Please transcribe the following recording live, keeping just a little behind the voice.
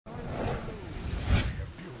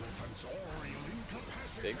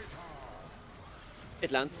big.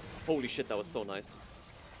 It lands. Holy shit, that was so nice.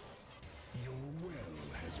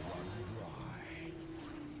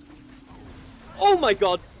 Oh my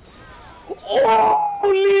god!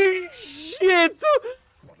 Holy shit!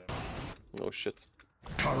 Oh shit.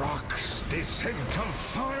 Karak's descent of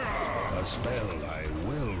fire! A spell I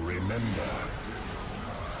will remember.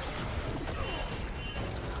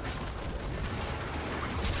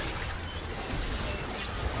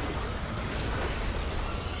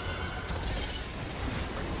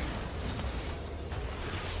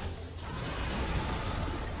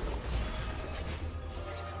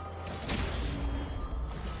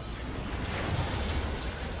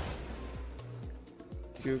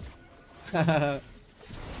 Juke. Okay.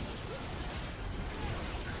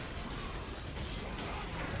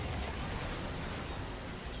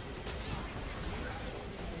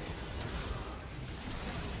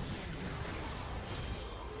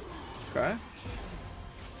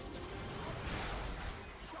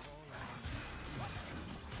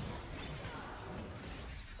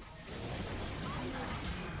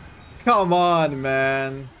 Come on,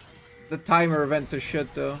 man. The timer went to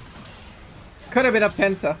shit though. Could have been a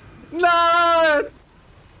penta. No!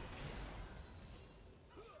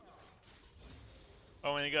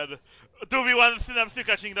 Oh my god. 2v1 Synapse, you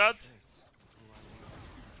catching that?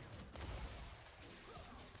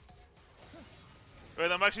 Wait,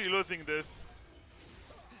 I'm actually losing this.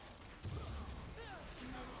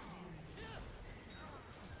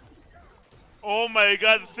 Oh my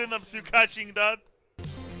god, Synapse, you catching that?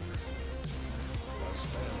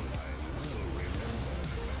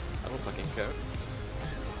 I don't fucking care.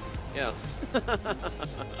 Yeah.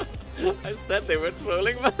 I said they were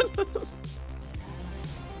trolling, man.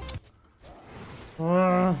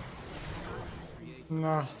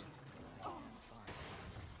 Nah.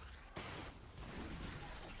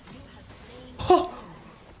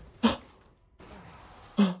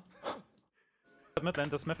 Mid lane,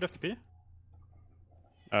 does Smith have TP?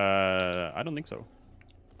 I don't think so.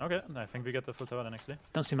 Okay, I think we get the full tower then actually.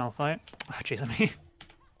 Don't see Malphite. Oh, jeez, I mean.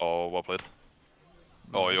 Oh, well played.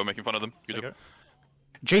 Oh, you're making fun of them. Good job.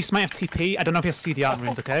 Jace might have TP. I don't know if he has CDR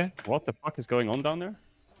runes, okay? What the fuck is going on down there?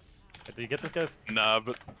 Do you get this, guys? Nah,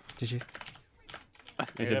 but... Did you?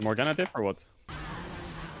 Is it Morgana diff or what?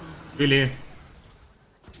 Really?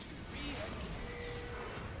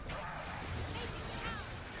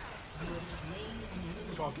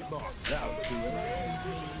 Target marked.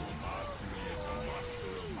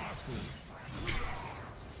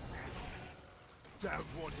 Down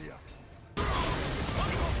one here.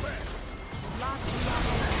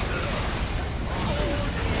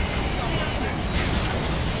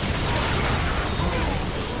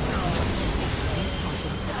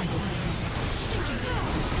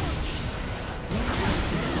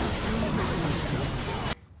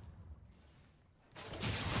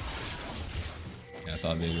 Yeah, I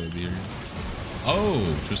thought Vega would be here. Oh,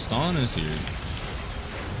 Tristan is here.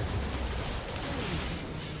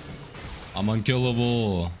 I'm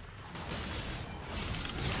unkillable.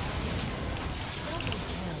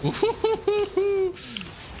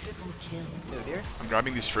 I'm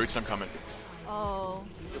grabbing these fruits, I'm coming. Oh.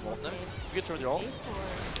 You won't know. You get through your ult.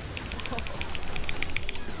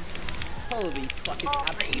 Holy fucking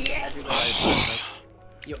everybody.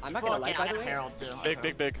 Yo, I'm not gonna lie, by the way. Big,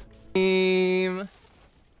 big, big. Meme.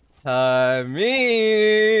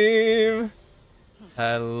 Meme.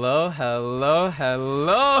 Hello, hello,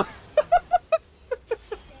 hello.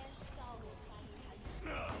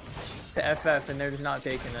 To FF and they're just not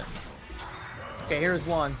taking it. Okay, here's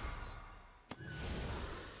one.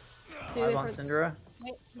 Live on Syndra.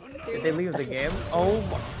 Did they leave the game? Oh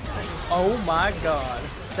my god.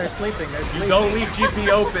 They're sleeping, they're sleeping. You don't leave GP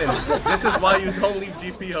open. This is why you don't leave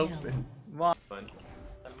GP open. I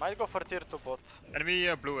might go for tier 2 bot.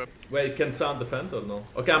 Enemy blue up. Wait, can sound defend or no?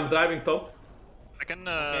 Okay, I'm driving top. I can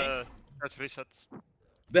catch reshots.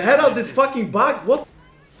 The Herald is fucking bugged, what?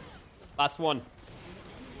 Last one.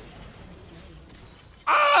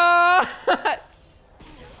 Ah!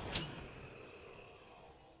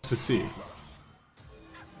 To see.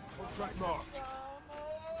 Contract marked.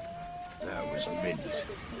 That was mint.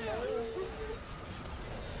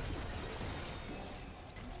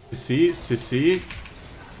 See. See.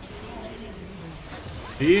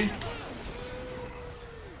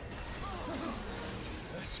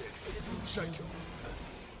 That's it. Shake him.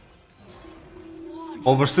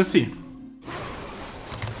 Over Sissy.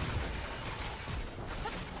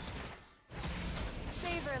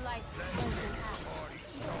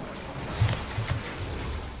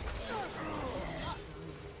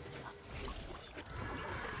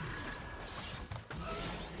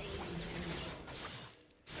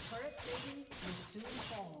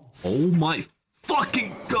 Oh my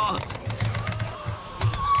fucking god!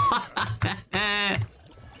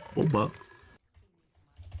 Bomba.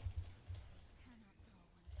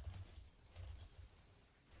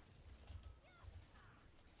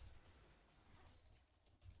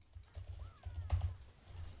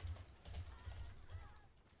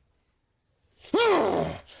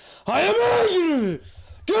 I am angry!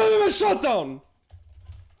 Give him a shutdown!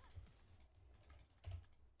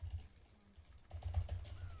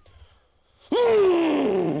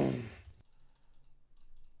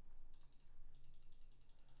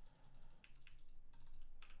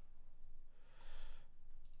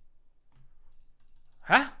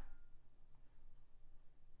 Huh?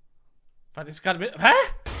 But it's gotta be. Huh?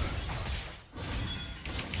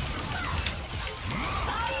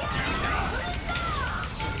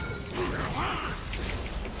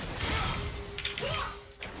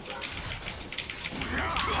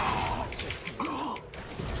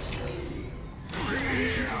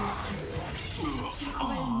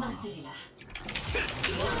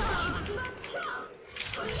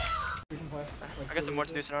 I got some more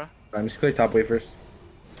to do, Sonora. I'm just clear top wave first.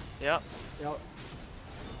 Yeah. Yep.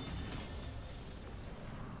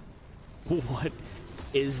 What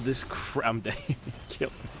is this I'm dead. Kill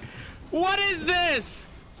me. What is this?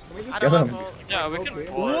 I don't know. Yeah, we can.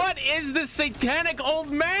 What is this satanic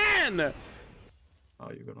old man?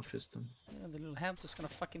 Oh, you're gonna fist him. Yeah, the little hamster's gonna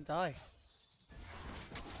fucking die.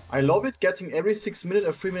 I love it getting every 6 minutes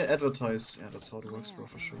a 3-minute advertise. Yeah, that's how it works, bro,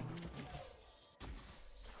 for sure.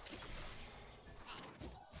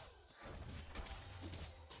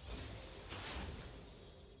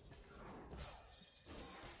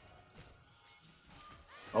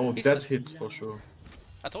 Oh, that hit for sure.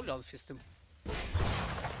 I told you I'll fist him.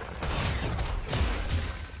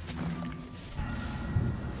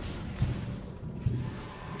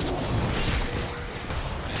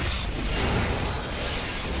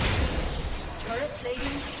 Turret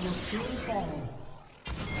plating will soon fall.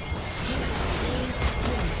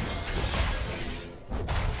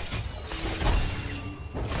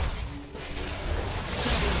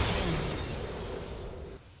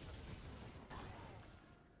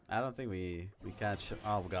 I don't think we catch.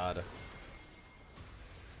 Oh god.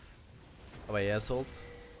 Oh wait, assault.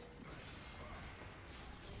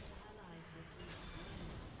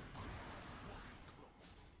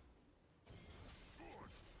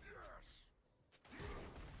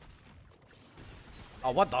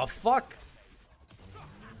 Oh, what the fuck?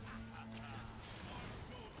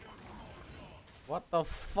 What the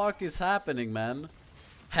fuck is happening, man?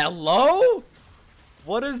 Hello?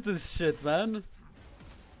 What is this shit, man?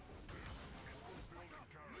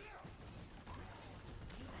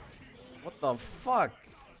 What the fuck?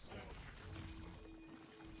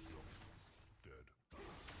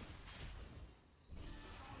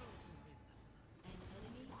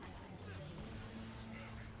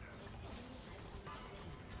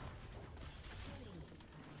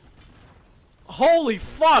 Holy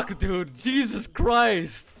fuck, dude! Jesus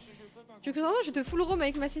Christ! Tu veux que je te full roam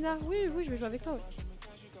avec ma Sina? Oui, oui, je vais jouer avec toi. Ouais.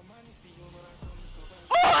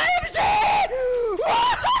 OMG!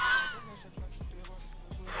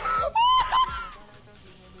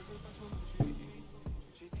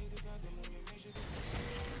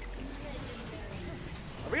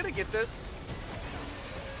 Are we gonna get this?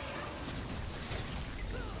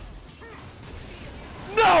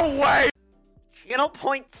 No way! Channel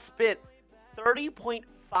point spent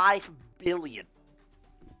 30.5 billion.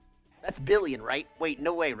 That's billion, right? Wait,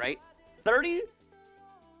 no way, right? 30?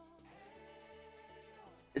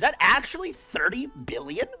 Is that actually 30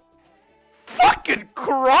 billion? Fucking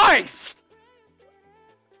Christ!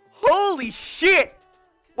 Holy shit!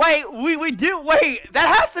 Wait, we do, wait, that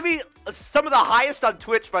has to be some of the highest on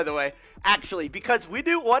Twitch, by the way, actually, because we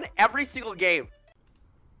do one every single game.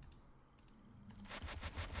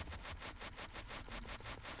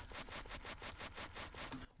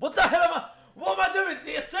 What the hell am I? What am I doing?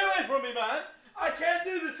 Stay away from me, man! I can't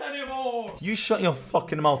do this anymore! You shut your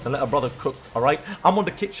fucking mouth and let a brother cook, alright? I'm on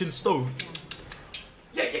the kitchen stove.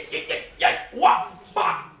 Yeah! Wah!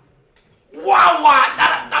 Bah! Wah! Wah!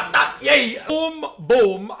 Nah! Yeah! Boom!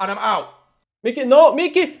 Boom! And I'm out. Mickey, no!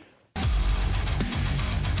 Mickey!